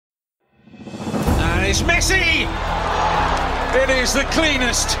is Messi! It is the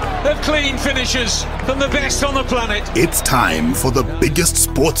cleanest of clean finishes from the best on the planet. It's time for the biggest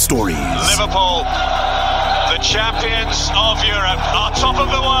sports stories. Liverpool, the champions of Europe, on top of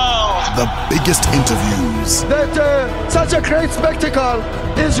the world. The biggest interviews. That such a great spectacle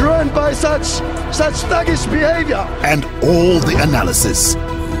is ruined by such thuggish behavior. And all the analysis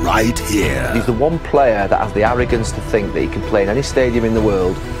right here. He's the one player that has the arrogance to think that he can play in any stadium in the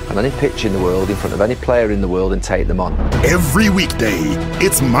world and any pitch in the world in front of any player in the world and take them on. Every weekday,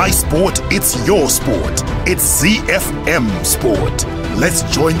 it's my sport, it's your sport. It's ZiFM Sport. Let's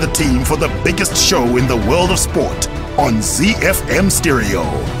join the team for the biggest show in the world of sport on ZiFM Stereo.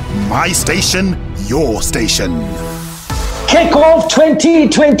 My station, your station. Kickoff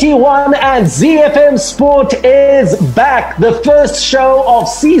 2021 and ZiFM Sport is back. The first show of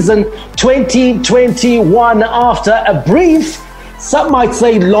season 2021 after a brief, some might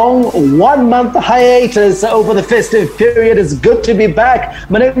say long, 1 month hiatus over the festive period. It's good to be back.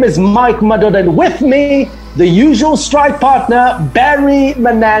 My name is Mike Madod, and with me, the usual strike partner, Barry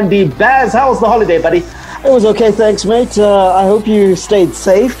Manandi. Baz, how was the holiday, buddy? It was okay, thanks, mate. I hope you stayed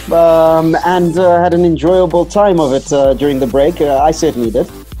safe and had an enjoyable time of it during the break. I certainly did.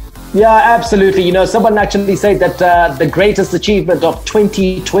 Yeah, absolutely. You know, someone actually said that the greatest achievement of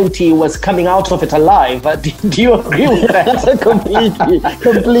 2020 was coming out of it alive. Do you agree with that?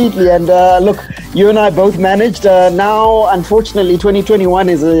 Completely. And look, you and I both managed. Now, unfortunately, 2021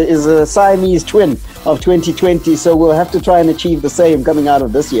 is a Siamese twin of 2020. So we'll have to try and achieve the same coming out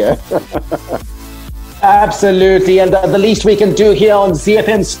of this year. Absolutely, and the least we can do here on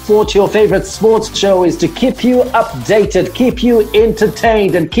ZiFM Sport, your favorite sports show, is to keep you updated, keep you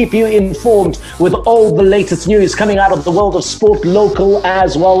entertained, and keep you informed with all the latest news coming out of the world of sport, local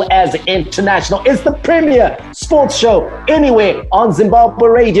as well as international. It's the premier sports show anywhere on Zimbabwe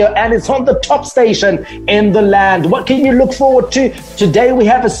Radio, and it's on the top station in the land. What can you look forward to? Today we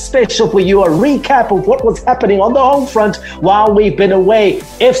have a special for you, a recap of what was happening on the home front while we've been away.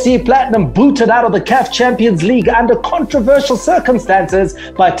 FC Platinum booted out of the CAF Champions League under controversial circumstances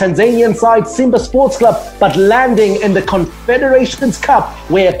by Tanzanian side Simba Sports Club, but landing in the Confederations Cup,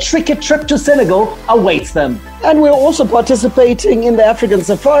 where a tricky trip to Senegal awaits them. And we're also participating in the African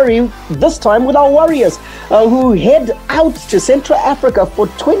Safari, this time with our Warriors, who head out to Central Africa for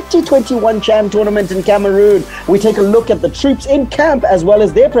 2021 Cham Tournament in Cameroon. We take a look at the troops in camp as well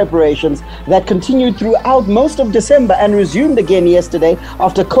as their preparations that continued throughout most of December and resumed again yesterday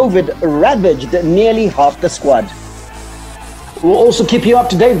after COVID ravaged nearly half the squad. We'll also keep you up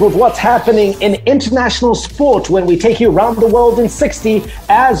to date with what's happening in international sport when we take you around the world in 60,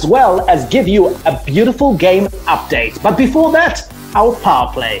 as well as give you a beautiful game update. But before that, our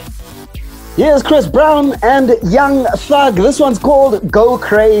power play. Here's Chris Brown and Young Thug. This one's called Go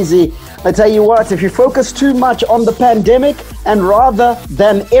Crazy. I tell you what, if you focus too much on the pandemic and rather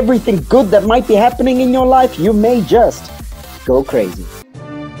than everything good that might be happening in your life, you may just go crazy.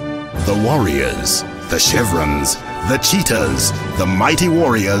 The Warriors, the Chevrons, the Cheetahs, the Mighty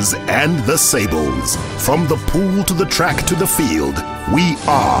Warriors, and the Sables. From the pool to the track to the field, we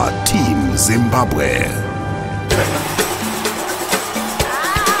are Team Zimbabwe.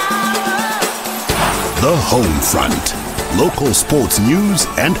 The Home Front. Local sports news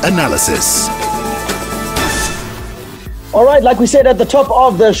and analysis. All right, like we said at the top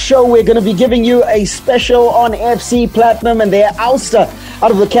of the show, we're going to be giving you a special on FC Platinum and their ouster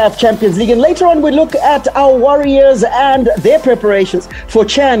out of the CAF Champions League. And later on, we look at our Warriors and their preparations for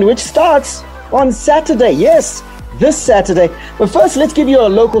Chan, which starts on Saturday. Yes, this Saturday. But first, let's give you a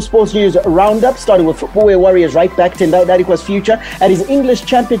local sports news roundup, starting with football, where Warriors right back to Darikwa's future at his English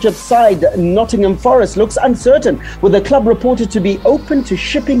Championship side. Nottingham Forest looks uncertain, with the club reported to be open to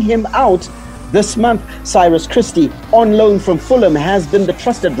shipping him out this month. Cyrus Christie, on loan from Fulham, has been the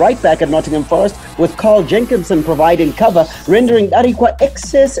trusted right back at Nottingham Forest, with Carl Jenkinson providing cover, rendering Darikwa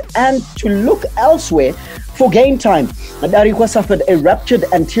excess and to look elsewhere for game time. Darikwa suffered a ruptured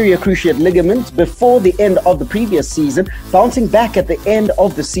anterior cruciate ligament before the end of the previous season, bouncing back at the end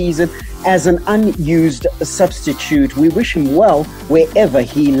of the season as an unused substitute. We wish him well wherever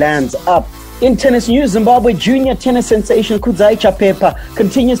he lands up. In tennis news, Zimbabwe junior tennis sensation Kudzai Chapepa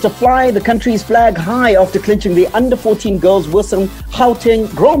continues to fly the country's flag high after clinching the under-14 girls Wilson Gauteng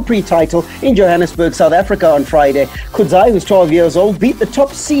Grand Prix title in Johannesburg, South Africa on Friday. Kudzai, who's 12 years old, beat the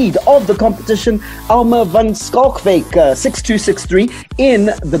top seed of the competition, Alma van Skalkwyk, 6-2, 6-3,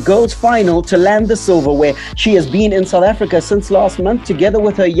 in the girls' final to land the silverware. She has been in South Africa since last month, together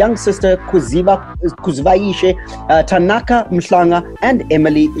with her young sister Kuzivaishe, Tanaka Mhlanga, and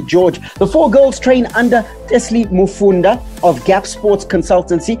Emily George. The four girls train under Tesli Mufunda of Gap Sports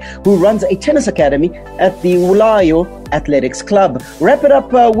Consultancy, who runs a tennis academy at the Ulayo Athletics Club. Wrap it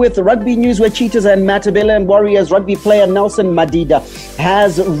up with rugby news, where Cheetahs and Matabele and Warriors rugby player Nelson Madida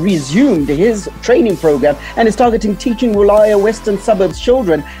has resumed his training program and is targeting teaching Ulayo Western Suburbs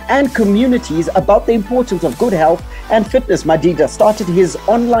children and communities about the importance of good health and fitness. Madida started his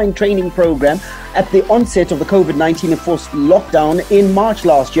online training program at the onset of the COVID-19 enforced lockdown in March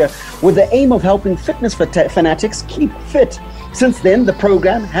last year, with the aim of helping fitness fanatics keep fit. Since then, the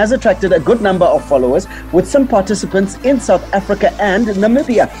program has attracted a good number of followers, with some participants in South Africa and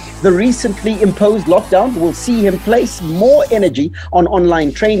Namibia. The recently imposed lockdown will see him place more energy on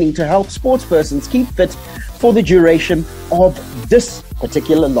online training to help sportspersons keep fit for the duration of this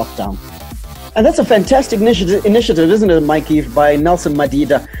particular lockdown. And that's a fantastic initiative, isn't it, Mikey, by Nelson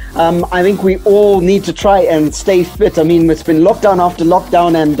Madida? I think we all need to try and stay fit. I mean, it's been lockdown after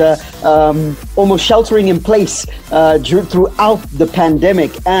lockdown and almost sheltering in place throughout the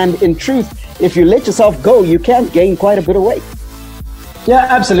pandemic. And in truth, if you let yourself go, you can gain quite a bit of weight. Yeah,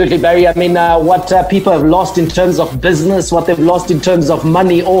 absolutely, Barry. I mean, what people have lost in terms of business, what they've lost in terms of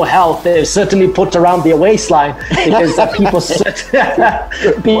money or health, they've certainly put around their waistline, because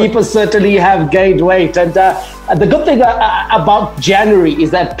people certainly have gained weight. And the good thing about January is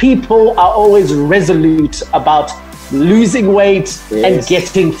that people are always resolute about losing weight and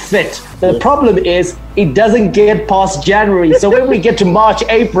getting fit. The problem is it doesn't get past January. So when we get to March,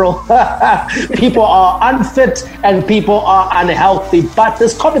 April, people are unfit and people are unhealthy. But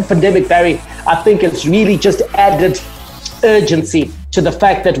this COVID pandemic, Barry, I think it's really just added urgency to the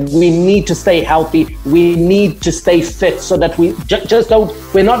fact that we need to stay healthy. We need to stay fit so that we just don't,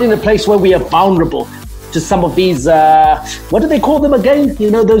 we're not in a place where we are vulnerable to some of these, what do they call them again?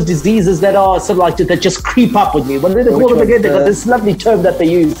 You know, those diseases that are sort of like, that just creep up with you. What do they call them again? They've got this lovely term that they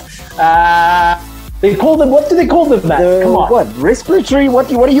use. They call them, what do they call them, man? Come on. What? Respiratory?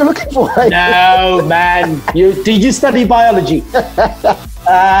 What are you looking for? No, man. Did you study biology?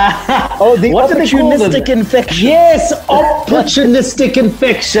 The opportunistic infection. Yes, opportunistic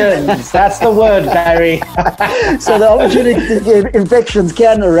infections. That's the word, Barry. So the opportunistic infections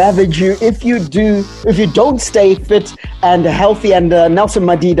can ravage you if you don't stay fit and healthy. And Nelson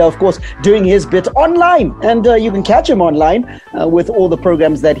Madida, of course, doing his bit online. And you can catch him online with all the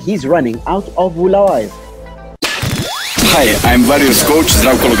programs that he's running out of Bulawayo. Hi, I'm Warriors coach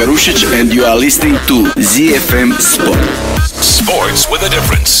Zdravko Logarušić, and you are listening to ZiFM Sport. Sports with a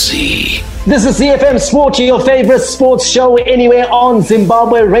difference. This is ZiFM Sport, your favorite sports show anywhere on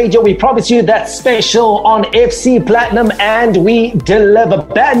Zimbabwe Radio. We promise you that special on FC Platinum, and we deliver.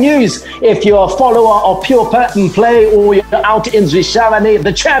 Bad news if you're a follower of Pure Pattern Play or you're out in Zvishavane,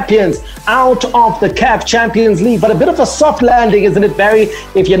 the champions out of the CAF Champions League. But a bit of a soft landing, isn't it, Barry,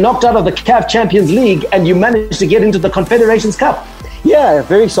 if you're knocked out of the CAF Champions League and you manage to get into the Confederations Cup? Yeah,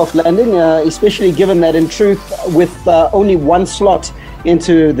 very soft landing, especially given that in truth, with only one slot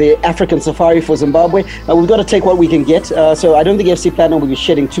into the African Safari for Zimbabwe, we've got to take what we can get. So I don't think FC Platinum will be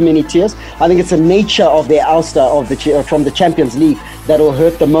shedding too many tears. I think it's the nature of their ouster from the Champions League that will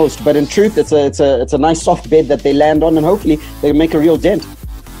hurt the most. But in truth, it's a nice soft bed that they land on, and hopefully they make a real dent.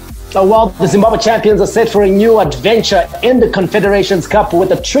 While the Zimbabwe champions are set for a new adventure in the Confederations Cup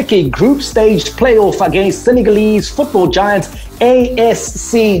with a tricky group stage playoff against Senegalese football giants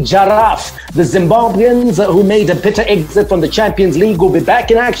ASC Giraffe. The Zimbabweans, who made a bitter exit from the Champions League, will be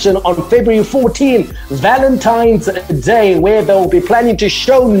back in action on February 14, Valentine's Day, where they will be planning to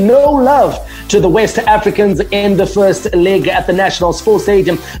show no love to the West Africans in the first leg at the National Sports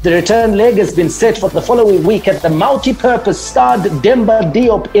Stadium. The return leg has been set for the following week at the multi-purpose Stade Demba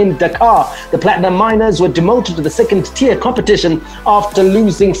Diop in Dakar. The Platinum Miners were demoted to the second-tier competition after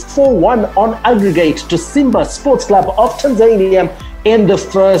losing 4-1 on aggregate to Simba Sports Club of Tanzania in the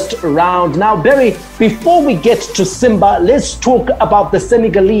first round. Now, Barry, before we get to Simba, let's talk about the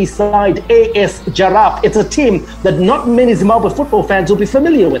Senegalese side, AS Giraffe. It's a team that not many Zimbabwe football fans will be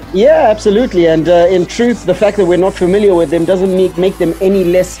familiar with. Yeah, absolutely. And in truth, the fact that we're not familiar with them doesn't make them any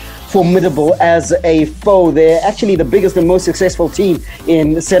less formidable as a foe. They're actually the biggest and most successful team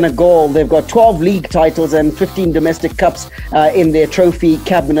in Senegal. They've got 12 league titles and 15 domestic cups in their trophy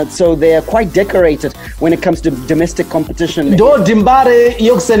cabinet. So they're quite decorated when it comes to domestic competition. Do Dimbare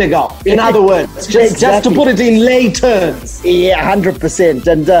Yok Senegal, in other words, just to put it in lay terms. Yeah, 100%.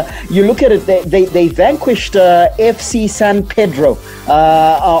 And you look at it, they vanquished FC San Pedro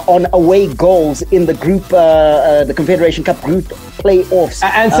on away goals in the group, the Confederation Cup group playoffs.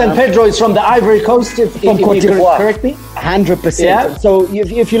 And San Pedro is from the Ivory Coast, from Cote d'Ivoire. Correctly? 100%. Yeah. So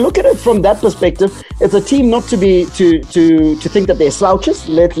if you look at it from that perspective, it's a team not to be to think that they're slouches.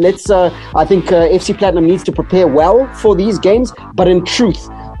 Let's I think FC Platinum needs to prepare well for these games, but in truth,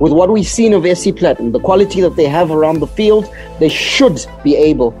 with what we've seen of FC Platinum, the quality that they have around the field, they should be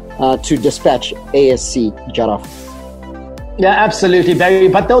able to dispatch ASC Jaraf. Yeah, absolutely, Barry.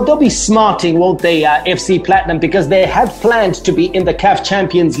 But they'll be smarting, won't they, FC Platinum, because they had planned to be in the CAF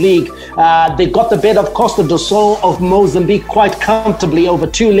Champions League. They got the bed of Costa do Sol of Mozambique quite comfortably over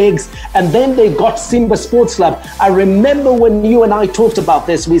 2 legs, and then they got Simba Sports Club. I remember when you and I talked about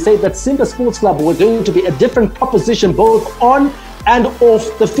this, we said that Simba Sports Club were going to be a different proposition both on and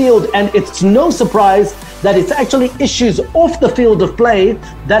off the field, and it's no surprise that it's actually issues off the field of play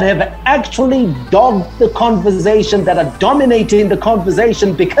that have actually dogged the conversation, that are dominating the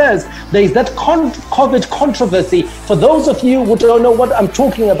conversation, because there's that COVID controversy. For those of you who don't know what I'm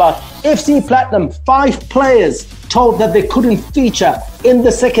talking about, FC Platinum, 5 players told that they couldn't feature in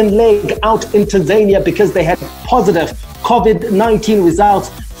the second leg out in Tanzania because they had positive COVID-19 results.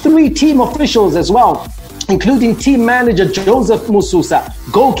 3 team officials as well, including team manager Joseph Mususa,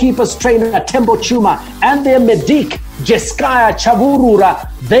 goalkeepers trainer Tembo Chuma, and their medic Jeskaya Chavurura.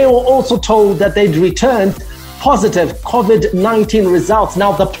 They were also told that they'd returned positive COVID-19 results.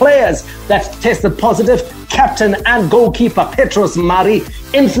 Now, the players that tested positive, captain and goalkeeper Petros Mari,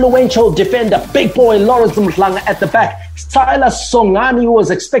 influential defender Big Boy Lawrence Mhlanga at the back, Silas Songani, who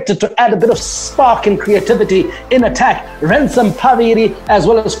was expected to add a bit of spark and creativity in attack, Ransom Paviri, as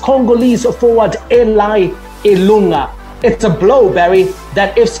well as Congolese forward Eli Ilunga. It's a blow, Barry,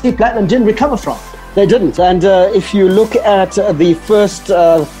 that FC Platinum didn't recover from. They didn't. And if you look at the first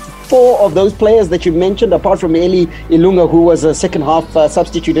 4 of those players that you mentioned, apart from Eli Ilunga, who was a second half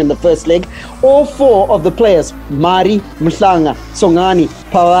substitute in the first leg, all 4 of the players, Mari, Mhlanga, Songani,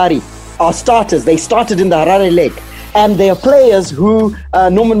 Pawari, are starters. They started in the Harare leg. And they are players who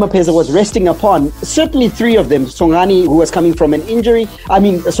Norman Mapeza was resting upon. Certainly 3 of them, Songani, who was coming from an injury. I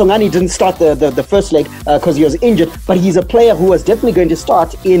mean, Songani didn't start the first leg because he was injured, but he's a player who was definitely going to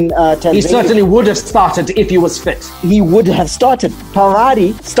start in Tanzania. He certainly would have started if he was fit. He would have started.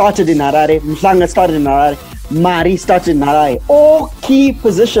 Pawari started in Harare. Mhlanga started in Harare. Mari started in Harare. All key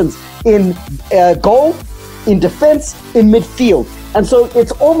positions in goal, in defense, in midfield. And so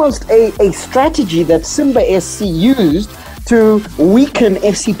it's almost a strategy that Simba SC used to weaken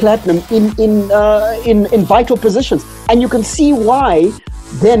FC Platinum in vital positions. And you can see why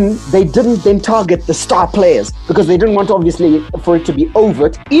then they didn't then target the star players, because they didn't want, obviously, for it to be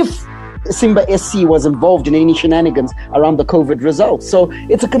overt if Simba SC was involved in any shenanigans around the COVID results. So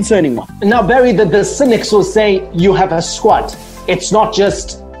it's a concerning one. Now, Barry, the cynics will say you have a squad. It's not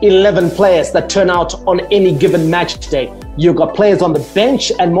just 11 players that turn out on any given match day. You've got players on the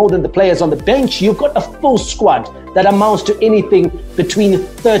bench, and more than the players on the bench, you've got a full squad that amounts to anything between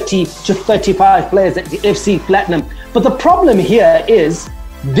 30 to 35 players at the FC Platinum. But the problem here is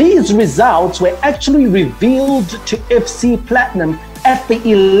these results were actually revealed to FC Platinum at the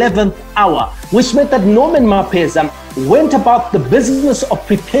 11th hour, which meant that Norman Mapeza went about the business of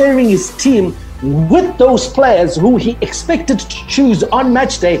preparing his team with those players who he expected to choose on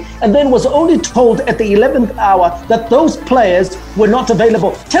match day, and then was only told at the 11th hour that those players were not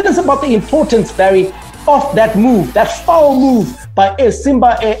available. Tell us about the importance, Barry, of that move, that foul move by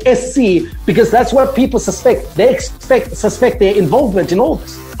Simba SC, because that's what people suspect. They suspect their involvement in all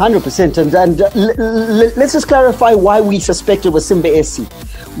this. 100%. And let's just clarify why we suspect it was Simba SC.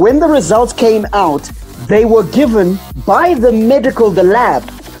 When the results came out, they were given by the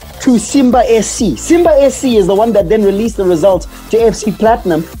lab, to Simba SC. Simba SC is the one that then released the results to FC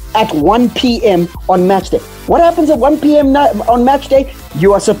Platinum at 1 p.m. on match day. What happens at 1 p.m. on match day?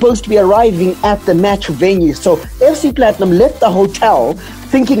 You are supposed to be arriving at the match venue. So FC Platinum left the hotel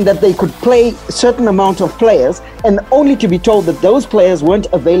thinking that they could play a certain amount of players, and only to be told that those players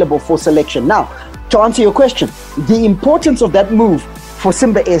weren't available for selection. Now, to answer your question, the importance of that move for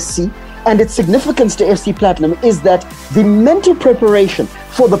Simba SC and its significance to FC Platinum is that the mental preparation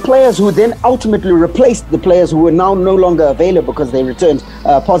for the players who then ultimately replaced the players who were now no longer available because they returned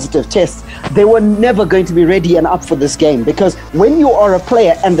positive tests, they were never going to be ready and up for this game, because when you are a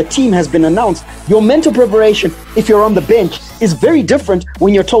player and the team has been announced, your mental preparation, if you're on the bench, is very different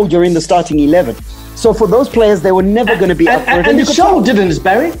when you're told you're in the starting 11. So for those players, they were never going to be up for it. And the show didn't,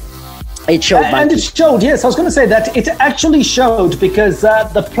 Barry? It showed, and it showed, yes. I was going to say that it actually showed because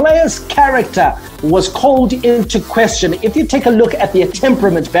the player's character was called into question. If you take a look at their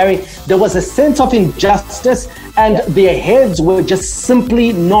temperament, Barry, there was a sense of injustice and their heads were just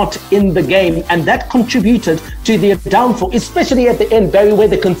simply not in the game. And that contributed to their downfall, especially at the end, Barry, where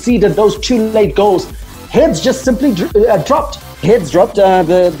they conceded those 2 late goals. Heads just simply dropped. Heads dropped.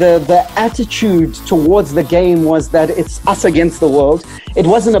 The attitude towards the game was that it's us against the world. It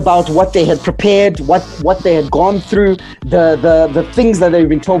wasn't about what they had prepared, what they had gone through, the things that they've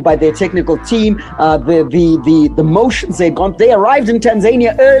been told by their technical team, the motions they'd gone. They arrived in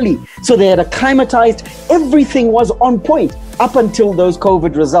Tanzania early, so they had acclimatized. Everything was on point up until those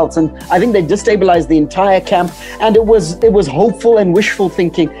COVID results, and I think they destabilized the entire camp. And it was hopeful and wishful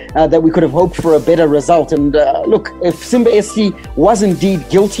thinking that we could have hoped for a better result. And look, if Simba SC was indeed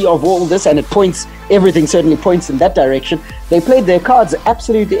guilty of all this, and everything certainly points in that direction, they played their cards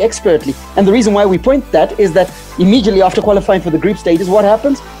absolutely expertly. And the reason why we point that is that immediately after qualifying for the group stages, what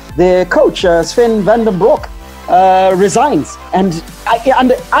happens? Their coach, Sven van den Broek, resigns, and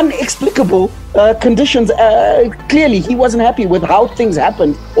under inexplicable conditions. Clearly, he wasn't happy with how things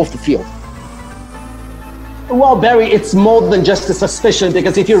happened off the field. Well, Barry, it's more than just a suspicion,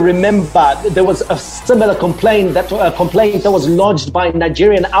 because if you remember, there was a similar complaint that was lodged by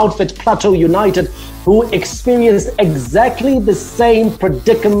Nigerian outfit Plateau United, who experienced exactly the same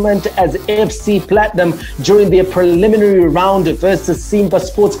predicament as FC Platinum during their preliminary round versus Simba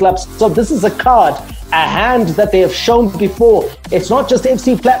Sports Club. So this is a hand that they have shown before. It's not just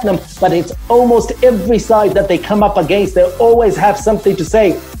FC Platinum, but it's almost every side that they come up against. They always have something to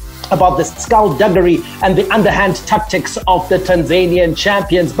say about the skullduggery and the underhand tactics of the Tanzanian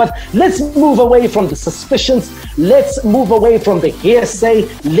champions. But let's move away from the suspicions. Let's move away from the hearsay.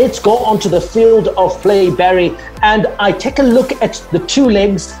 Let's go onto the field of play, Barry. And I take a look at the 2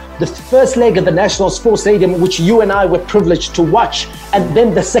 legs. The first leg at the National Sports Stadium, which you and I were privileged to watch. And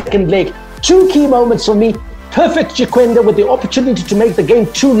then the second leg. 2 key moments for me. Perfect Chikwenda with the opportunity to make the game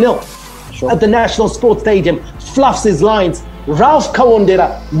 2-0 at the National Sports Stadium. Fluffs his lines. Ralph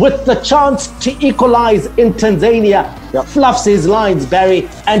Kawondera with the chance to equalize in Tanzania. Fluffs his lines, Barry.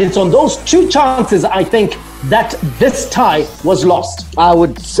 And it's on those 2 chances, I think, that this tie was lost.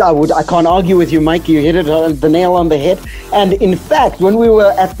 I can't argue with you, Mike. You hit it the nail on the head. And in fact, when we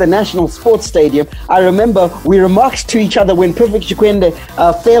were at the National Sports Stadium, I remember we remarked to each other when Perfect Chikwende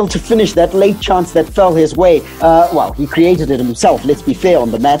failed to finish that late chance that fell his way. Well, he created it himself, let's be fair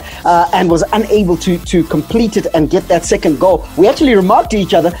on the man, and was unable to complete it and get that second goal. We actually remarked to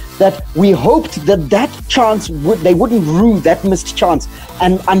each other that we hoped that chance they wouldn't rue that missed chance.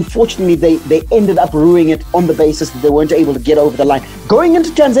 And unfortunately, they ended up ruining it on the basis that they weren't able to get over the line. Going into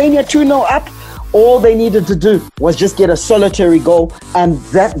Tanzania 2-0 up, all they needed to do was just get a solitary goal, and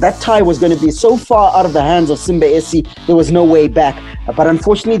that tie was going to be so far out of the hands of Simba SC, there was no way back. But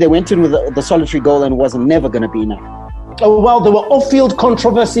unfortunately, they went in with the solitary goal, and was never going to be enough. Well, there were off-field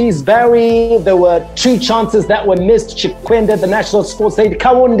controversies, Barry. There were 2 chances that were missed. Chikwende, the National Sports Stadium.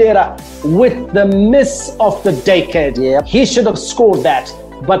 Kawondera with the miss of the decade. Yep. He should have scored that,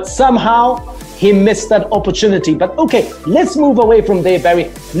 but somehow he missed that opportunity. But okay, let's move away from there,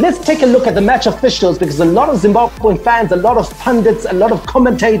 Barry. Let's take a look at the match officials, because a lot of Zimbabwean fans, a lot of pundits, a lot of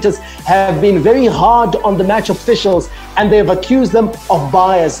commentators have been very hard on the match officials, and they've accused them of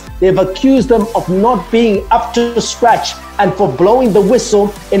bias. They've accused them of not being up to scratch and for blowing the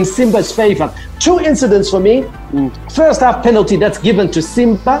whistle in Simba's favor. 2 incidents for me. First half penalty that's given to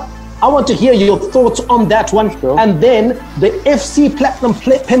Simba. I want to hear your thoughts on that one. Sure. And then the FC Platinum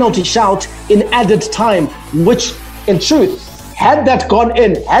penalty shout in added time, which in truth, had that gone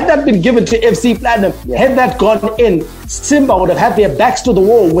in, had that been given to FC Platinum, had that gone in, Simba would have had their backs to the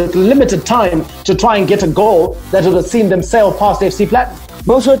wall with limited time to try and get a goal that would have seen them sail past FC Platinum.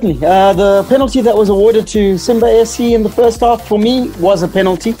 Most certainly. The penalty that was awarded to Simba SC in the first half, for me, was a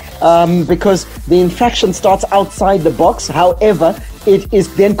penalty because the infraction starts outside the box. However, it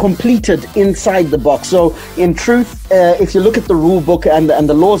is then completed inside the box. So in truth, if you look at the rule book and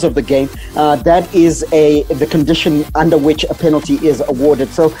the laws of the game, that is the condition under which a penalty is awarded.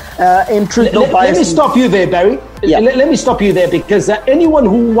 So in truth, no bias. Let me stop you there, Barry. Yeah. Let me stop you there, because anyone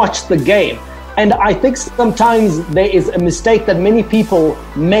who watched the game, and I think sometimes there is a mistake that many people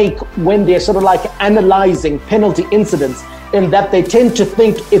make when they're sort of like analyzing penalty incidents, in that they tend to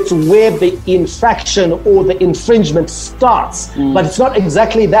think it's where the infraction or the infringement starts. But it's not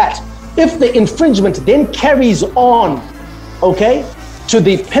exactly that. If the infringement then carries on, okay, to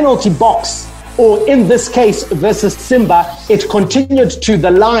the penalty box, or in this case versus Simba, it continued to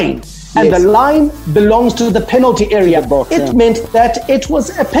the line, and Yes. the line belongs to the penalty area. The box, it yeah. meant that it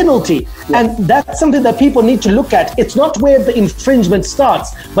was a penalty. And that's something that people need to look at. It's not where the infringement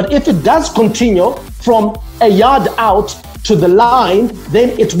starts, but if it does continue from a yard out to the line, then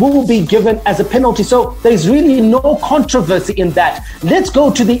it will be given as a penalty. So there's really no controversy in that. Let's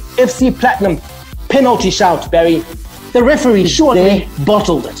go to the FC Platinum penalty shout, Barry. The referee surely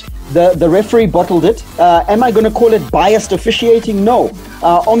bottled it. The referee bottled it. Am I going to call it biased officiating? No,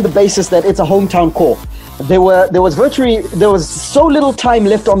 on the basis that it's a hometown call. There was so little time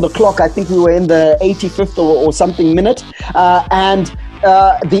left on the clock. I think we were in the 85th or something minute, and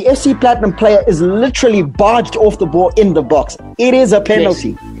the FC Platinum player is literally barged off the ball in the box. It is a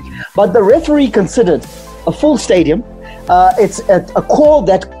penalty, but the referee considered a full stadium. It's a call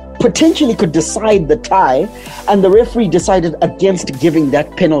that potentially could decide the tie, and the referee decided against giving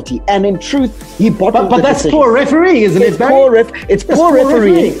that penalty. And in truth, he bottled But the that's decision. poor referee, isn't it, Barry? It's poor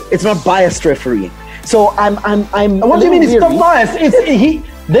refereeing. It's not biased refereeing. So I'm. What do you mean it's not biased?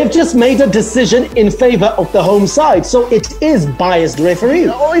 They've just made a decision in favor of the home side, so it is biased refereeing.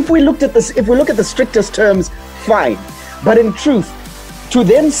 Oh, if we look at the strictest terms, fine. But in truth, to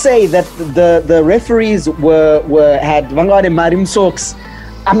then say that the referees had Vangade Marim Soks,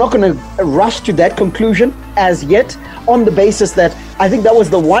 I'm not going to rush to that conclusion as yet, on the basis that I think that was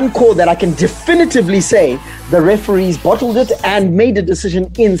the one call that I can definitively say the referees bottled it and made a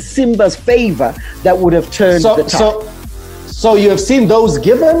decision in Simba's favor that would have turned the tie. So you have seen those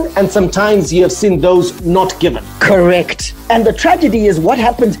given, and sometimes you have seen those not given. Correct. And the tragedy is what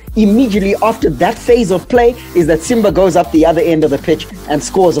happens immediately after that phase of play is that Simba goes up the other end of the pitch and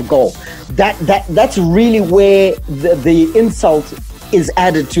scores a goal. That's really where the insult is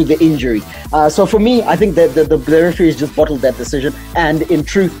added to the injury. So for me, I think that the referees just bottled that decision, and in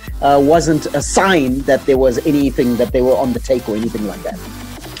truth wasn't a sign that there was anything that they were on the take or anything like that.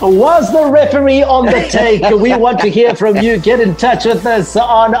 Was the referee on the take? We want to hear from you. Get in touch with us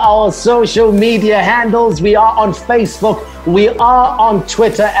on our social media handles. We are on Facebook. We are on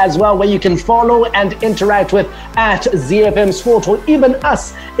Twitter as well, where you can follow and interact with at ZiFM Sport, or even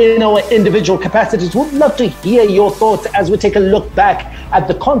us in our individual capacities. We'd love to hear your thoughts as we take a look back at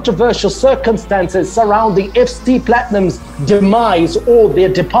the controversial circumstances surrounding FC Platinum's demise or their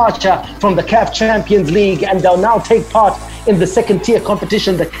departure from the CAF Champions League, and they'll now take part in the second tier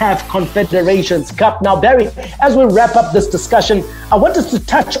competition, the CAF Confederations Cup. Now, Barry, as we wrap up this discussion, I want us to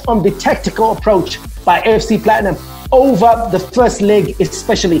touch on the tactical approach by FC Platinum over the first leg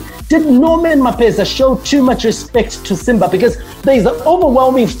especially. Did Norman Mapeza show too much respect to Simba? Because there's an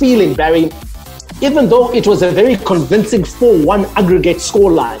overwhelming feeling, Barry, even though it was a very convincing 4-1 aggregate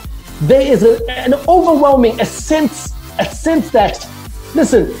scoreline, there is an overwhelming sense that,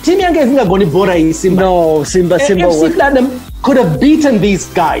 listen, team Yanga isn't going to bora Simba. No, Simba FC Platinum could have beaten these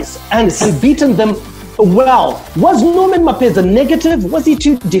guys and beaten them well. Was Norman Mapeza negative? Was he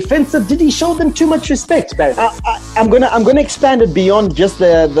too defensive? Did he show them too much respect, Barry? I'm gonna expand it beyond just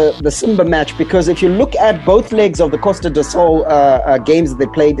the Simba match, because if you look at both legs of the Costa do Sol games that they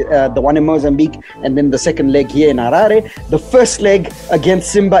played, the one in Mozambique and then the second leg here in Harare, the first leg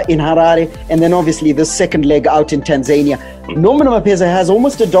against Simba in Harare, and then obviously the second leg out in Tanzania, Norman Mapeza has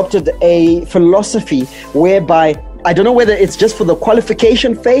almost adopted a philosophy whereby, I don't know whether it's just for the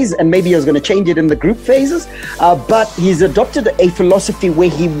qualification phase and maybe he's going to change it in the group phases, but he's adopted a philosophy where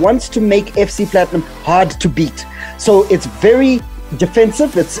he wants to make FC Platinum hard to beat. So it's very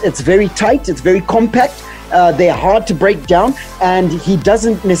defensive, it's very tight, it's very compact, they're hard to break down, and he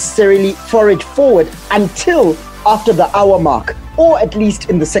doesn't necessarily forage forward until after the hour mark, or at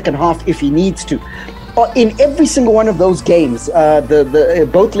least in the second half if he needs to. In every single one of those games,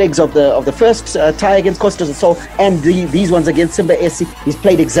 both legs of the first tie against Costa do Sol and these ones against Simba SC, he's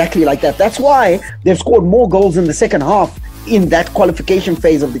played exactly like that. That's why they've scored more goals in the second half in that qualification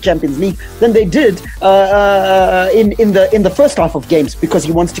phase of the Champions League than they did in the first half of games, because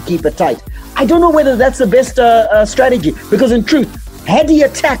he wants to keep it tight. I don't know whether that's the best strategy, because in truth, had he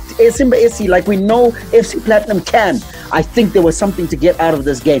attacked Simba SC like we know FC Platinum can, I think there was something to get out of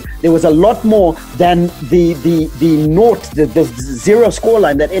this game. There was a lot more than the zero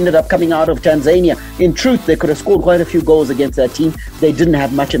scoreline that ended up coming out of Tanzania. In truth, they could have scored quite a few goals against that team. They didn't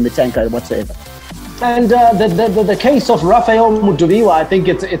have much in the tank whatsoever. And the case of Rafael Mudubiwa, I think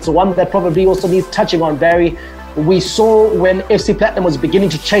it's one that probably also needs touching on, Barry. We saw when FC Platinum was beginning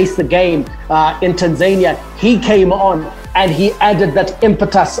to chase the game in Tanzania, he came on and he added that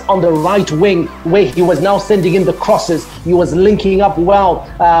impetus on the right wing, where he was now sending in the crosses. He was linking up well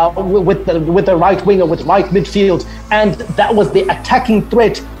with the right winger, with right midfield, and that was the attacking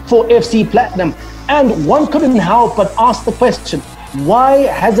threat for FC Platinum. And one couldn't help but ask the question, why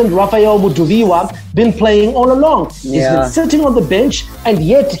hasn't Rafael Muduviwa been playing all along? He's been sitting on the bench, and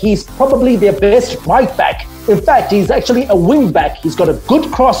yet he's probably their best right back. In fact, he's actually a wing back. He's got a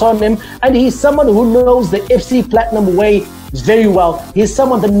good cross on him, and he's someone who knows the FC Platinum way very well. He's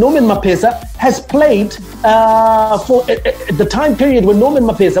someone that Norman Mapesa has played for the time period when Norman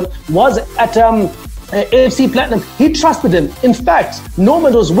Mapesa was at FC Platinum. He trusted him. In fact,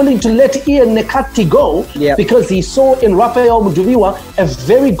 Norman was willing to let Ian Nekati go because he saw in Rafael Muduviwa a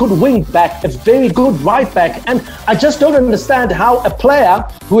very good wing back, a very good right back. And I just don't understand how a player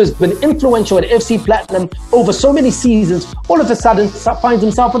who has been influential at FC Platinum over so many seasons all of a sudden finds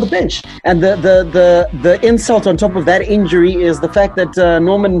himself on the bench. And the insult on top of that injury is the fact that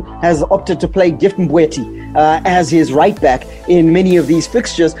Norman has opted to play Gift Mbweti as his right back in many of these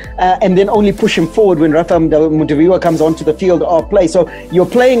fixtures, and then only push him forward when Rafa Muduviwa comes onto the field of play. So you're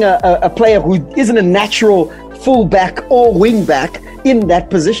playing a player who isn't a natural full-back or wing-back in that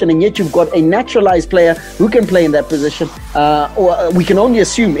position, and yet you've got a naturalized player who can play in that position. Or we can only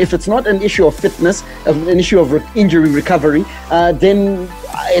assume, if it's not an issue of fitness, an issue of injury recovery, then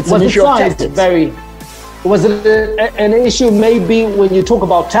it's an issue of tactics. Was it an issue maybe when you talk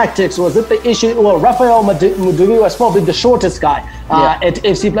about tactics? Was it the issue? Well, Rafael Muduviwa was probably the shortest guy at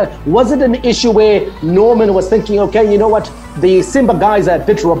FC Platinum. Was it an issue where Norman was thinking, okay, you know what, the Simba guys are a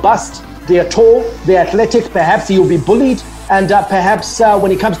bit robust, they're tall, they're athletic, perhaps he'll be bullied, and perhaps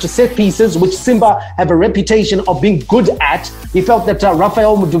when it comes to set pieces, which Simba have a reputation of being good at, he felt that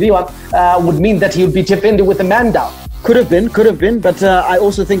Rafael Muduviwa would mean that he would be defended with a man down. Could have been, but I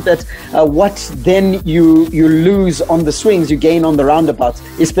also think that what then you lose on the swings, you gain on the roundabouts,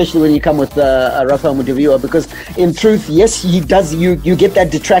 especially when you come with Rafael Muduviwa, because in truth, yes, he does, you get that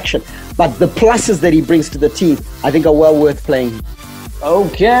detraction, but the pluses that he brings to the team, I think, are well worth playing.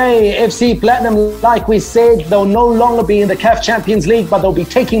 Okay, FC Platinum, like we said, they'll no longer be in the CAF Champions League, but they'll be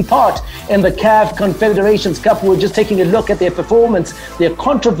taking part in the CAF Confederations Cup. We're just taking a look at their performance, their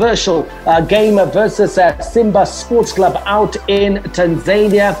controversial game versus Simba Sports Club out in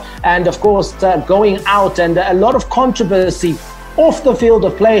Tanzania. And of course, going out, and a lot of controversy off the field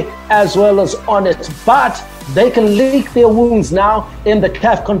of play as well as on it. But they can lick their wounds now in the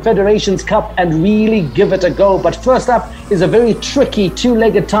CAF Confederations Cup and really give it a go. But first up is a very tricky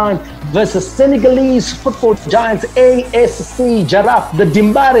two-legged time versus Senegalese football giants ASC Giraffe, the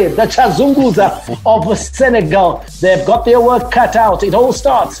Dimbare, the Chazunguza of Senegal. They've got their work cut out. It all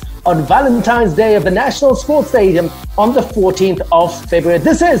starts on Valentine's Day of the National Sports Stadium on the 14th of February.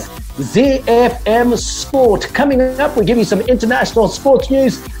 This is ZiFM Sport. Coming up, we give you some international sports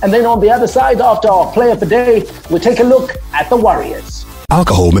news, and then on the other side, after our play of the day, we take a look at the Warriors.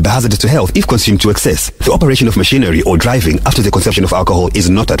 Alcohol may be hazardous to health if consumed to excess. The operation of machinery or driving after the consumption of alcohol is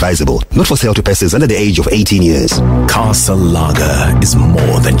not advisable. Not for sale to persons under the age of 18 years. Castle Lager is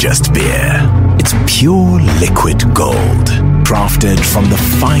more than just beer. It's pure liquid gold, crafted from the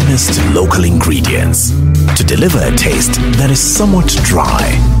finest local ingredients to deliver a taste that is somewhat dry,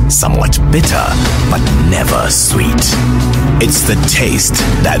 somewhat bitter, but never sweet. It's the taste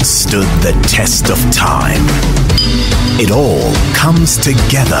that stood the test of time. It all comes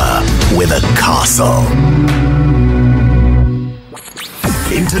together with a castle.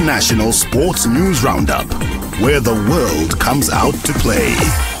 International Sports News Roundup, where the world comes out to play.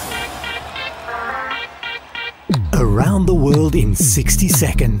 Around the world in 60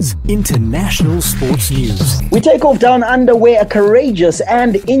 seconds. International sports news. We take off down under, where a courageous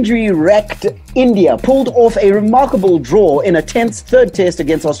and injury-wrecked India pulled off a remarkable draw in a tense third test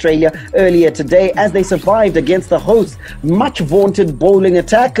against Australia earlier today as they survived against the hosts' much-vaunted bowling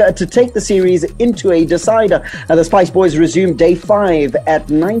attack to take the series into a decider. The Spice Boys resumed day 5 at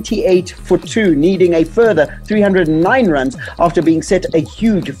 98 for 2, needing a further 309 runs after being set a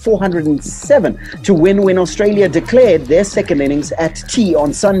huge 407 to win when Australia declared their second innings at tea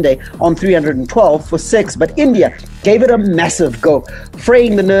on Sunday on 312 for 6. But India gave it a massive go,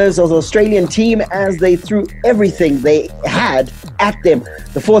 fraying the nerves of the Australian team as they threw everything they had at them.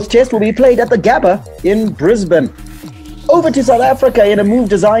 The fourth test will be played at the Gabba in Brisbane. Over to South Africa in a move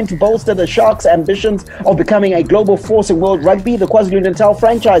designed to bolster the Sharks' ambitions of becoming a global force in world rugby. The KwaZulu-Natal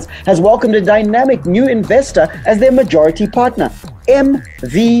franchise has welcomed a dynamic new investor as their majority partner,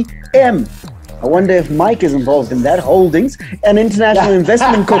 MVM. I wonder if Mike is involved in that. Holdings, an international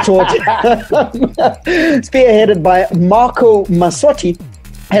investment consortium spearheaded by Marco Massotti,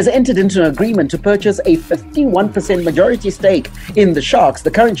 has entered into an agreement to purchase a 51% majority stake in the Sharks.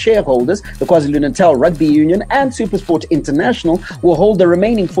 The current shareholders, the KwaZulu-Natal Rugby Union and SuperSport International, will hold the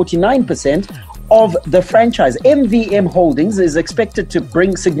remaining 49%. of the franchise. MVM Holdings is expected to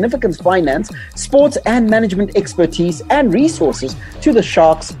bring significant finance, sports and management expertise and resources to the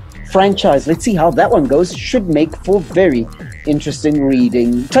Sharks franchise. Let's see how that one goes. Should make for very interesting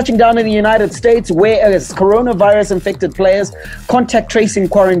reading. Touching down in the United States, whereas coronavirus-infected players, contact tracing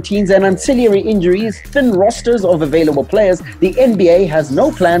quarantines, and ancillary injuries thin rosters of available players, the NBA has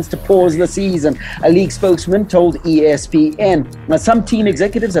no plans to pause the season, a league spokesman told ESPN. Now, some team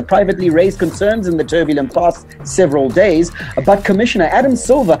executives have privately raised concerns in the turbulent past several days, but Commissioner Adam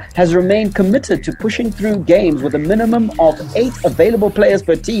Silver has remained committed to pushing through games with a minimum of 8 available players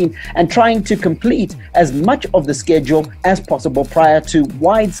per team and trying to complete as much of the schedule as possible prior to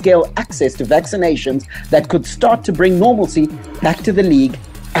wide-scale access to vaccinations that could start to bring normalcy back to the league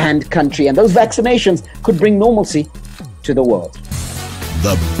and country. And those vaccinations could bring normalcy to the world.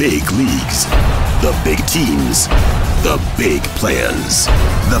 The big leagues, the big teams, the big players.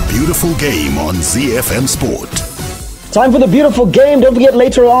 The beautiful game on ZiFM Sport. Time for the beautiful game. Don't forget,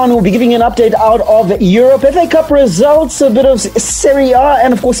 later on we'll be giving you an update out of Europe, FA Cup results, a bit of Serie A,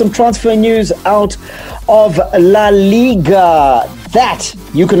 and of course some transfer news out of La Liga. That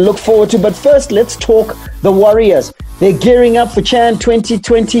you can look forward to. But first, let's talk the Warriors. They're gearing up for CHAN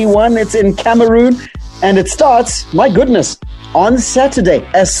 2021. It's in Cameroon, and it starts, my goodness, on Saturday,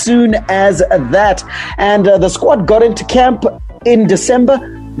 as soon as that. And the squad got into camp in December,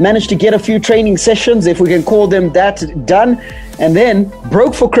 managed to get a few training sessions, if we can call them that, done, and then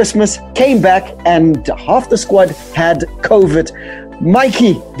broke for Christmas, came back, and half the squad had COVID.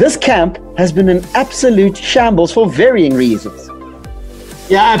 Mikey, this camp has been an absolute shambles for varying reasons.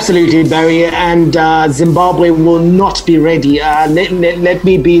 Yeah, absolutely, Barry. And Zimbabwe will not be ready. Let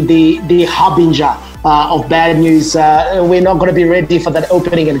me be the harbinger of bad news. We're not going to be ready for that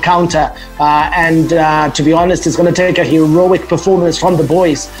opening encounter. And to be honest, it's going to take a heroic performance from the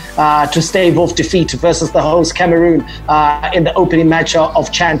boys to stave off defeat versus the host Cameroon in the opening match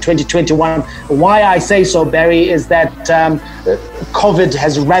of CHAN 2021. Why I say so, Barry, is that COVID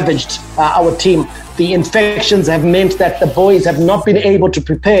has ravaged our team. The infections have meant that the boys have not been able to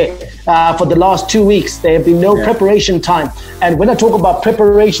prepare for the last 2 weeks. There have been no preparation time. And when I talk about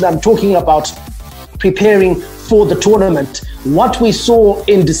preparation, I'm talking about preparing for the tournament. What we saw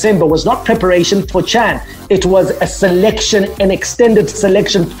in December was not preparation for CHAN. It was a selection, an extended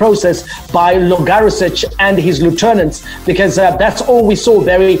selection process by Logaricic and his lieutenants, because that's all we saw,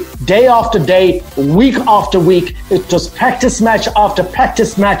 Barry. Day after day, week after week, it was practice match after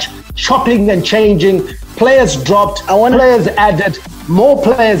practice match, chopping and changing. Players dropped, players added, more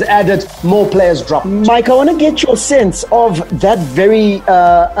players added, more players dropped. Mike, I want to get your sense of that very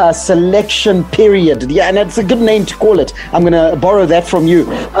selection period. Yeah, and that's a good name to call it. I'm going to borrow that from you.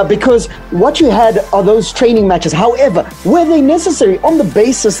 Because what you had are those training matches. However, were they necessary on the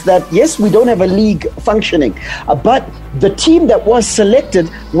basis that, yes, we don't have a league functioning, but the team that was selected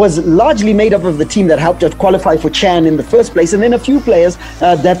was largely made up of the team that helped us qualify for CHAN in the first place, and then a few players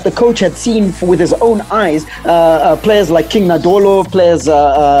that the coach had seen with his own eyes, players like King Nadolo, players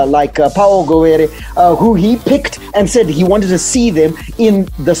like Paulo Guerre, who he picked and said he wanted to see them in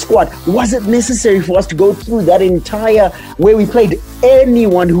the squad. Was it necessary for us to go through that entire, where we played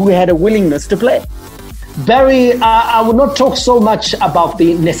anyone who had a willingness to play? Barry, I will not talk so much about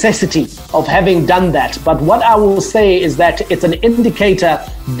the necessity of having done that, but what I will say is that it's an indicator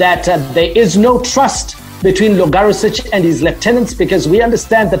that there is no trust between Logaricic and his lieutenants, because we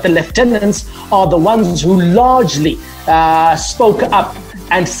understand that the lieutenants are the ones who largely spoke up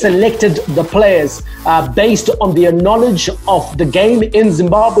and selected the players based on their knowledge of the game in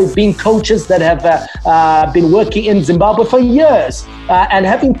Zimbabwe, being coaches that have been working in Zimbabwe for years and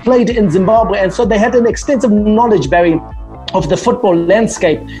having played in Zimbabwe. And so they had an extensive knowledge, Barry, of the football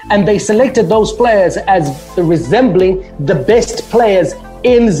landscape, and they selected those players as resembling the best players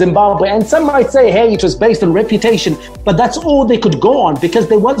in Zimbabwe. And some might say, hey, it was based on reputation, but that's all they could go on, because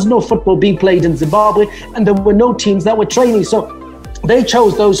there was no football being played in Zimbabwe and there were no teams that were training. So they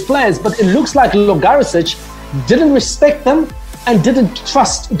chose those players, but it looks like Logaricic didn't respect them and didn't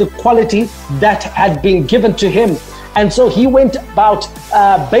trust the quality that had been given to him. And so he went about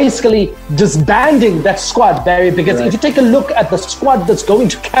basically disbanding that squad, Barry, because if you take a look at the squad that's going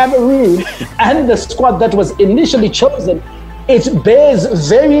to Cameroon and the squad that was initially chosen, it bears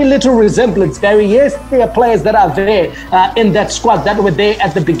very little resemblance, Barry. Yes, there are players that are there in that squad that were there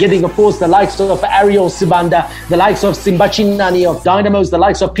at the beginning. Of course, the likes of Ariel Sibanda, the likes of Simbachinani of Dynamos, the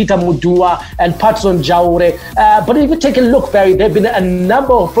likes of Peter Mudua and Patson Jaure. But if you take a look, Barry, there have been a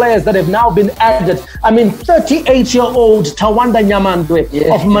number of players that have now been added. I mean, 38-year-old Tawanda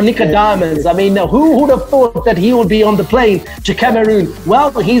Nyamandwe of Manika Diamonds. I mean, who would have thought that he would be on the plane to Cameroon?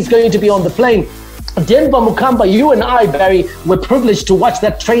 Well, he's going to be on the plane Denver Mukamba, you and I, Barry, were privileged to watch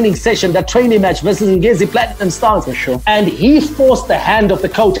that training session, that training match versus Ngezi Platinum Stars. For sure. And he forced the hand of the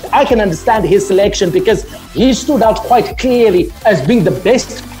coach. I can understand his selection because he stood out quite clearly as being the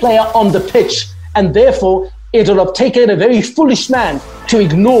best player on the pitch. And therefore, it would have taken a very foolish man to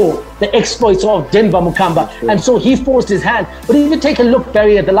ignore the exploits of Denver Mukamba. And so he forced his hand. But if you take a look,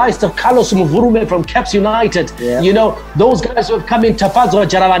 Barry, at the likes of Carlos Muvurume from Caps United, you know, those guys who have come in, Tafazo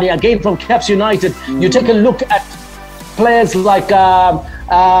Jaravani, again from Caps United. You take a look at players like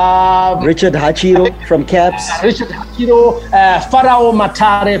Richard Hachiro from Caps. Richard Hachiro, Farao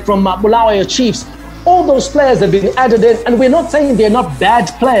Matare from Bulawayo Chiefs. All those players have been added in. And we're not saying they're not bad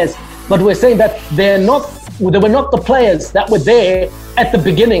players, but we're saying that they were not the players that were there at the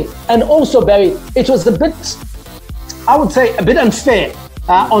beginning. And also, Barry, it was a bit, I would say, a bit unfair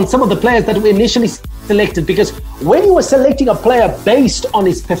on some of the players that were initially selected, because when you were selecting a player based on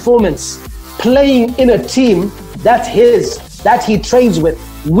his performance, playing in a team that he trains with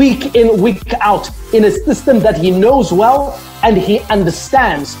week in, week out, in a system that he knows well and he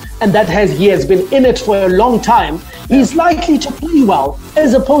understands, and that he has been in it for a long time, he's likely to play well,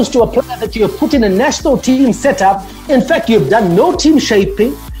 as opposed to a player that you have put in a national team setup. In fact, you've done no team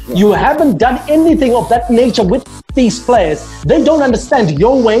shaping. You haven't done anything of that nature with these players. They don't understand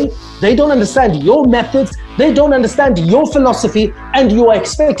your way. They don't understand your methods. They don't understand your philosophy, and you are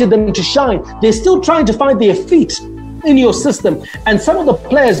expecting them to shine. They're still trying to find their feet in your system. And some of the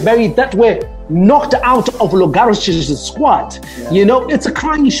players, Barry, that were knocked out of Logaric's squad, you know, it's a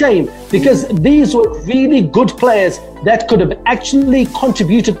crying shame, because these were really good players that could have actually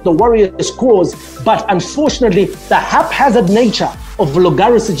contributed to the Warriors' cause. But unfortunately, the haphazard nature of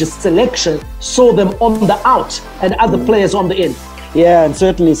Logaric's selection saw them on the out and other players on the in. Yeah, and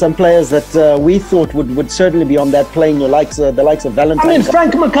certainly some players that we thought would certainly be on that playing, the likes of Valentine. I mean,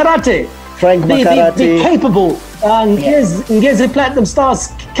 Frank Makarate. The capable Ngezi Platinum Stars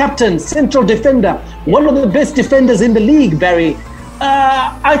captain, central defender, one of the best defenders in the league, Barry.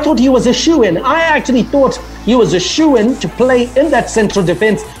 I thought he was a shoo-in. I actually thought he was a shoo-in to play in that central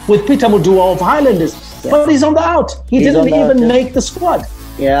defense with Peter Mudua of Highlanders. But he's on the out. He didn't even make the squad.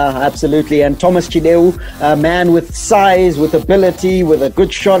 Yeah, absolutely. And Thomas Chideu, a man with size, with ability, with a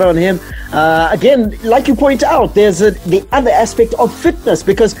good shot on him. Again, like you point out, there's the other aspect of fitness,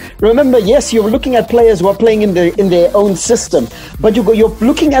 because remember, yes, you're looking at players who are playing in their own system, but you're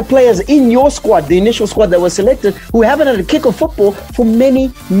looking at players in your squad, the initial squad that was selected, who haven't had a kick of football for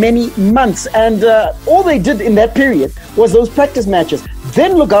many, many months. And all they did in that period was those practice matches.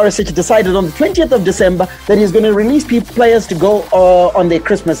 Then Logaricic decided on the 20th of December that he's going to release players to go on their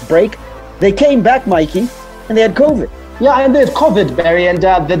Christmas break. They came back, Mikey, and they had COVID. Yeah, and they had COVID, Barry, and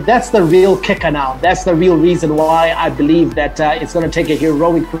that's the real kicker now. That's the real reason why I believe that it's going to take a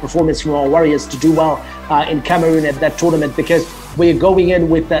heroic performance from our Warriors to do well in Cameroon at that tournament, because we're going in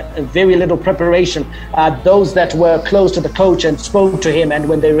with very little preparation. Those that were close to the coach and spoke to him, and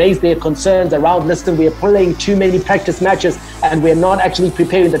when they raised their concerns around, listen, we're playing too many practice matches and we're not actually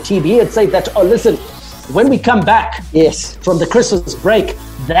preparing the team, he had said that, oh, listen, when we come back from the Christmas break,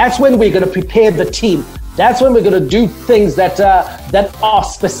 that's when we're going to prepare the team. That's when we're going to do things that are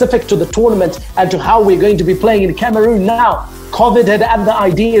specific to the tournament and to how we're going to be playing in Cameroon now. COVID had other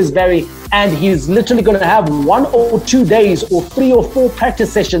ideas, Barry, and he's literally going to have 1 or 2 days or 3 or 4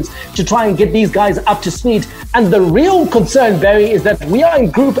 practice sessions to try and get these guys up to speed. And the real concern, Barry, is that we are in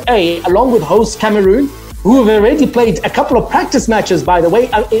Group A along with host Cameroon, who have already played a couple of practice matches, by the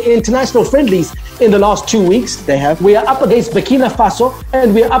way, international friendlies in the last 2 weeks. They have. We are up against Burkina Faso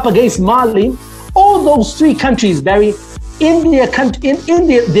and we are up against Mali. All those 3 countries, Barry, in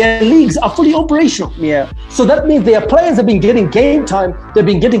their leagues are fully operational. Yeah. So that means their players have been getting game time, they've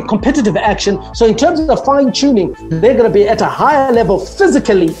been getting competitive action. So in terms of fine tuning, they're going to be at a higher level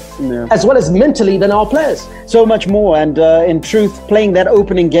physically as well as mentally than our players. So much more. And in truth, playing that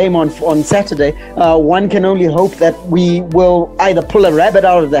opening game on Saturday, one can only hope that we will either pull a rabbit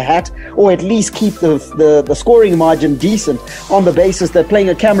out of the hat or at least keep the scoring margin decent, on the basis that playing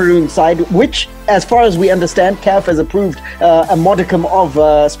a Cameroon side, which, as far as we understand, CAF has approved a modicum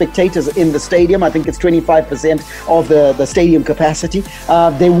of spectators in the stadium. I think it's 25% of the stadium capacity.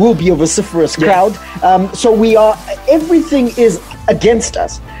 There will be a vociferous crowd. So everything is against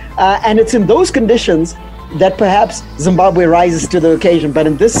us. And it's in those conditions that perhaps Zimbabwe rises to the occasion. But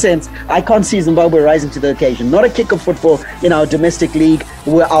in this sense, I can't see Zimbabwe rising to the occasion. Not a kick of football in our domestic league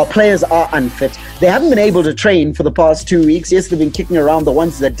where our players are unfit. They haven't been able to train for the past 2 weeks. Yes, they've been kicking around. The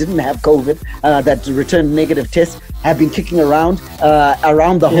ones that didn't have COVID, that returned negative tests, have been kicking around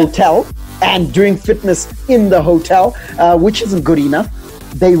the hotel and doing fitness in the hotel, which isn't good enough.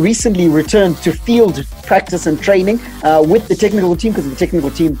 they recently returned to field practice and training with the technical team, because the technical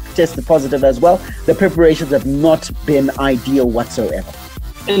team tested positive as well. The preparations have not been ideal whatsoever.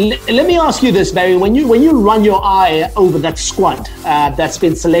 Let me ask you this, Barry. When you run your eye over that squad that's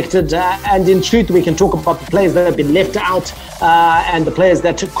been selected, and in truth, we can talk about the players that have been left out and the players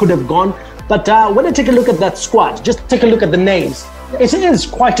that could have gone. But when I take a look at that squad, just take a look at the names. It is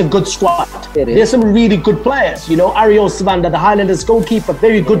quite a good squad. There's some really good players. You know, Ariel Sivanda, the Highlanders goalkeeper,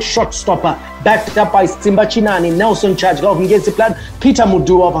 very good shot stopper, backed up by Simba Chinani, Nelson Chajga of Ngezi Plan, Peter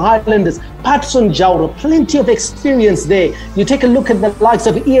Mudu of Highlanders, Patson Jauro, plenty of experience there. You take a look at the likes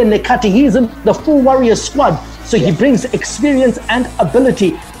of Ian Nekati, he's in the full Warriors squad. So he brings experience and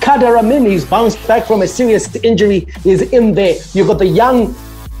ability. Kader Amin, he's bounced back from a serious injury, is in there. You've got the young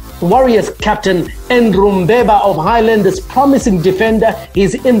Warriors captain Andrew Mbeba of Highlanders, promising defender,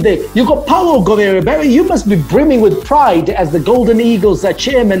 he's in there. You've got Paulo Govere. Barry, you must be brimming with pride as the Golden Eagles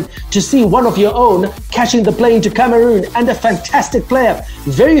chairman to see one of your own catching the plane to Cameroon, and a fantastic player.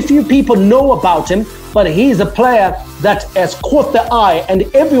 Very few people know about him, but he's a player that has caught the eye, and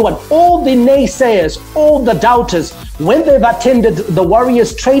everyone, all the naysayers, all the doubters, when they've attended the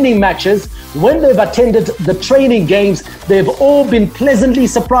Warriors training matches, when they've attended the training games, they've all been pleasantly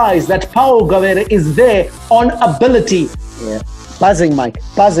surprised that Paulo Govere is there on ability. Yeah. Buzzing, Mike.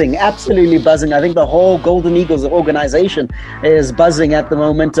 Buzzing. Absolutely buzzing. I think the whole Golden Eagles organization is buzzing at the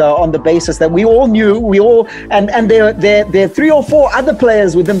moment on the basis that we all knew, and there are 3 or 4 other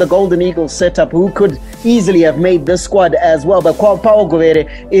players within the Golden Eagles setup who could easily have made this squad as well. But Paulo Govere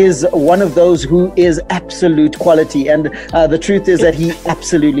is one of those who is absolute quality. And the truth is that he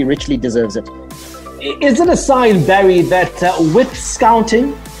absolutely richly deserves it. Is it a sign, Barry, that with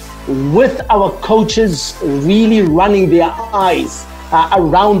scouting, with our coaches really running their eyes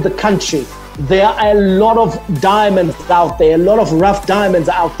around the country, there are a lot of diamonds out there, a lot of rough diamonds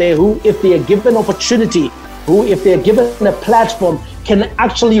out there who, if they are given opportunity, who, if they are given a platform, can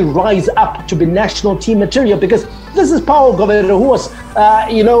actually rise up to be national team material? Because this is Paulo Govere, who was,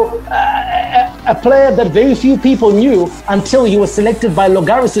 a player that very few people knew until he was selected by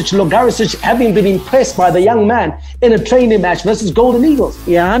Logarisic. Logarisic having been impressed by the young man in a training match versus Golden Eagles.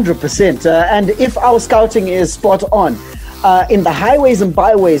 Yeah, 100%. And if our scouting is spot on, in the highways and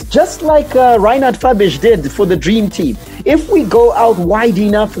byways, just like Reinhard Fabisch did for the Dream Team, if we go out wide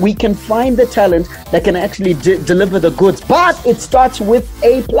enough, we can find the talent that can actually deliver the goods. But it starts with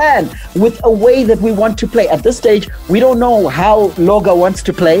a plan, with a way that we want to play. At this stage, we don't know how Loga wants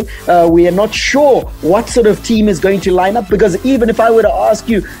to play. We are not sure what sort of team is going to line up, because even if I were to ask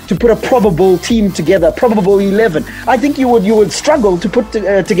you to put a probable team together, probable 11, I think you would struggle to put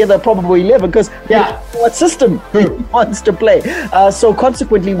together a probable 11, because what system he wants to play. So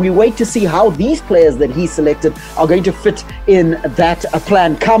consequently, we wait to see how these players that he selected are going to fit in that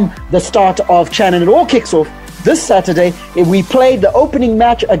plan come the start of CHAN. And it all kicks off this Saturday. We played the opening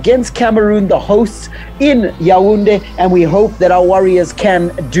match against Cameroon, the hosts, in Yaoundé, and we hope that our Warriors can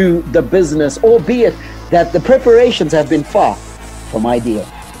do the business, albeit that the preparations have been far from ideal.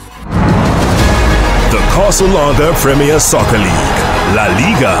 The Casalaga Premier Soccer League, La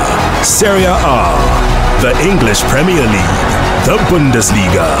Liga, Serie A, the English Premier League, the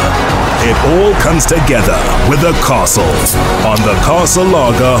Bundesliga. It all comes together with the Castle on the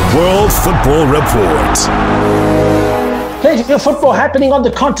Casalaga World Football Report. Plenty of football happening on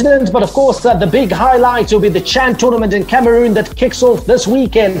the continent, but of course the big highlight will be the CHAN tournament in Cameroon that kicks off this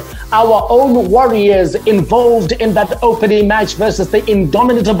weekend. Our own Warriors involved in that opening match versus the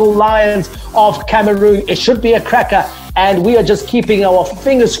indomitable Lions of Cameroon. It should be a cracker, and we are just keeping our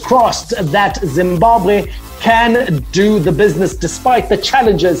fingers crossed that Zimbabwe can do the business despite the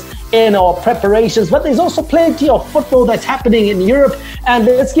challenges in our preparations. But there's also plenty of football that's happening in Europe, and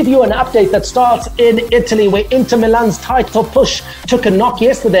let's give you an update that starts in Italy, where Inter Milan's title push took a knock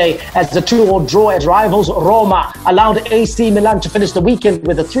yesterday as the 2-2 draw at rivals Roma allowed AC Milan to finish the weekend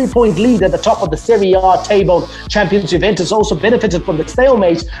with a 3-point lead at the top of the Serie A table. Champions Juventus also benefited from the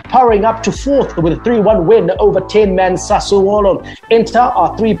stalemate, powering up to 4th with a 3-1 win over 10-man Sassuolo. Inter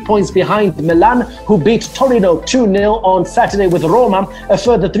are 3 points behind Milan, who beat Torino 2-0 on Saturday, with Roma a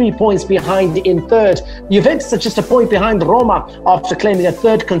further 3 points behind in 3rd. Juventus are just a point behind Roma after claiming a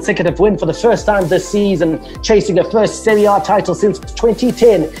 3rd consecutive win for the first time this season, chasing a first Serie A title since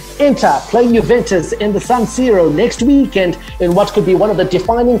 2010. Inter play Juventus in the San Siro next weekend in what could be one of the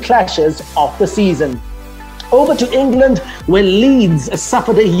defining clashes of the season. over to England, where Leeds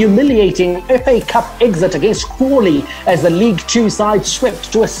suffered a humiliating FA Cup exit against Crawley as the League Two side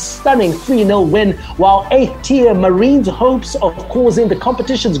swept to a stunning 3-0 win, while 8th-tier Marines' hopes of causing the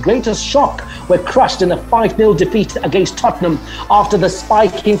competition's greatest shock were crushed in a 5-0 defeat against Tottenham after the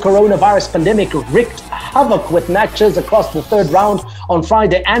spiking coronavirus pandemic wreaked havoc with matches across the third round on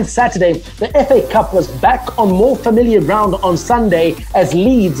Friday and Saturday. The FA Cup was back on more familiar ground on Sunday as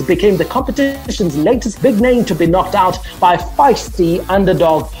Leeds became the competition's latest big name to be knocked out by a feisty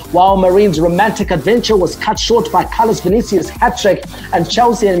underdog, while Marines' romantic adventure was cut short by Carlos Vinicius' hat-trick and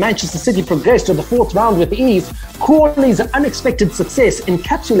Chelsea and Manchester City progressed to the fourth round with ease. Crawley's unexpected success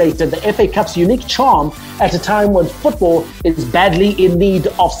encapsulated the FA Cup's unique charm at a time when football is badly in need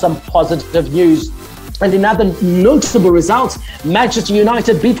of some positive news. And in other notable results, Manchester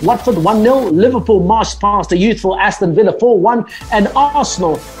United beat Watford 1-0, Liverpool marched past a youthful Aston Villa 4-1, and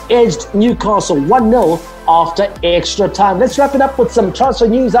Arsenal edged Newcastle 1-0 after extra time. Let's wrap it up with some transfer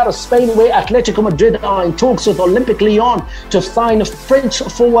news out of Spain, where Atletico Madrid are in talks with Olympique Lyon to sign French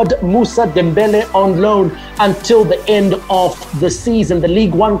forward Moussa Dembele on loan until the end of the season. The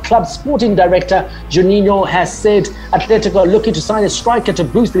League One club sporting director Juninho has said Atletico are looking to sign a striker to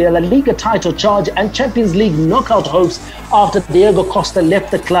boost their La Liga title charge and Champions League knockout hopes after Diego Costa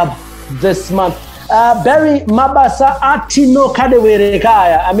left the club this month. Barry Mabasa Atino Kadewere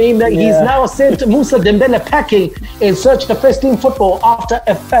Kaya. I mean, he's now sent Moussa Dembele packing in search of first-team football after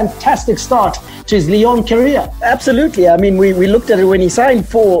a fantastic start to his Lyon career. Absolutely. I mean, we looked at it when he signed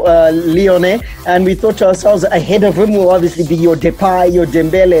for Lyon, and we thought to ourselves, ahead of him will obviously be your Depay, your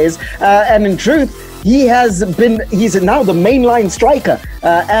Dembeles, and in truth, he's now the mainline striker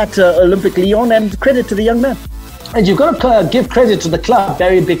at Olympique Lyon, and credit to the young man. And you've got to give credit to the club,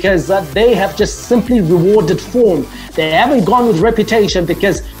 Barry, because they have just simply rewarded form. They haven't gone with reputation,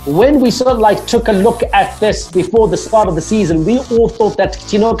 because when we sort of like took a look at this before the start of the season, we all thought that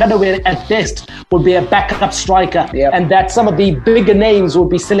Tino Kadewere at best would be a backup striker and that some of the bigger names would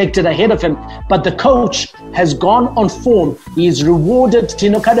be selected ahead of him. But the coach has gone on form. He's rewarded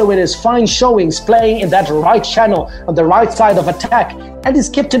Tino Kadewere's fine showings playing in that right channel on the right side of attack, and he's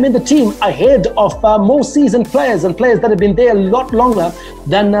kept him in the team ahead of more seasoned players and players that have been there a lot longer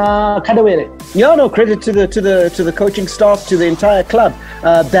than Kadewere. Yeah, no, credit to the coaching staff, to the entire club,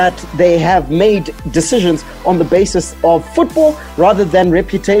 that they have made decisions on the basis of football rather than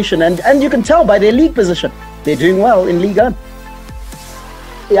reputation, and you can tell by their league position they're doing well in Ligue 1.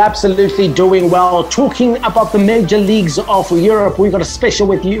 Absolutely doing well. Talking about the major leagues of Europe, we've got a special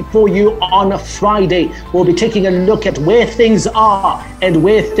for you on Friday. We'll be taking a look at where things are and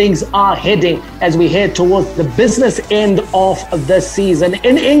where things are heading as we head towards the business end of the season.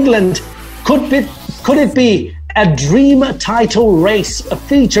 In England, could it be a dream title race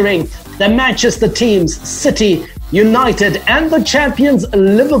featuring the Manchester teams, City, United, and the champions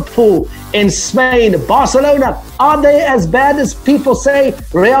Liverpool? In Spain, Barcelona, are they as bad as people say?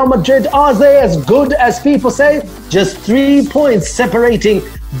 Real Madrid, are they as good as people say? Just 3 points separating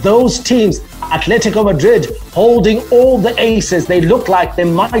those teams. Atletico Madrid holding all the aces. They look like they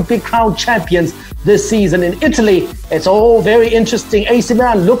might be crowned champions this season. In Italy, it's all very interesting. AC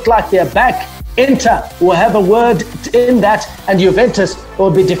Milan look like they're back. Inter will have a word in that, and Juventus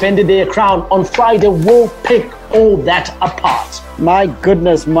will be defending their crown on Friday. We'll pick all that apart. My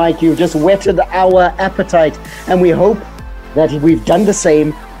goodness, Mike, you've just whetted our appetite, and we hope that we've done the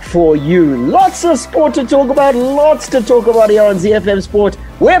same for you. Lots of sport to talk about, here on ZiFM Sport.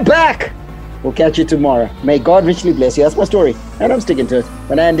 We're back. We'll catch you tomorrow. May God richly bless you. That's my story, and I'm sticking to it.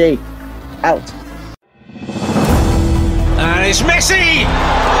 Fernande, out. And it's Messi!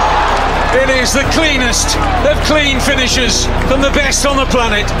 It is the cleanest of clean finishes from the best on the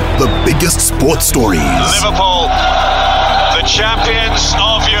planet. The biggest sports stories. Liverpool, the champions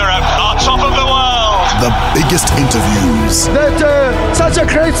of Europe, are top of the world. The biggest interviews. That such a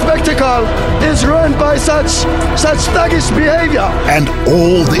great spectacle is ruined by such thuggish behavior. And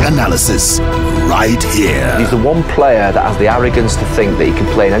all the analysis right here. He's the one player that has the arrogance to think that he can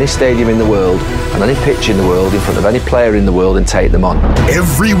play in any stadium in the world and any pitch in the world in front of any player in the world and take them on.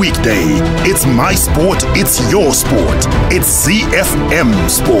 Every weekday, it's my sport, it's your sport. It's ZiFM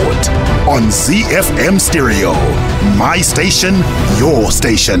Sport on ZiFM Stereo. My station, your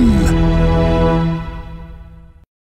station.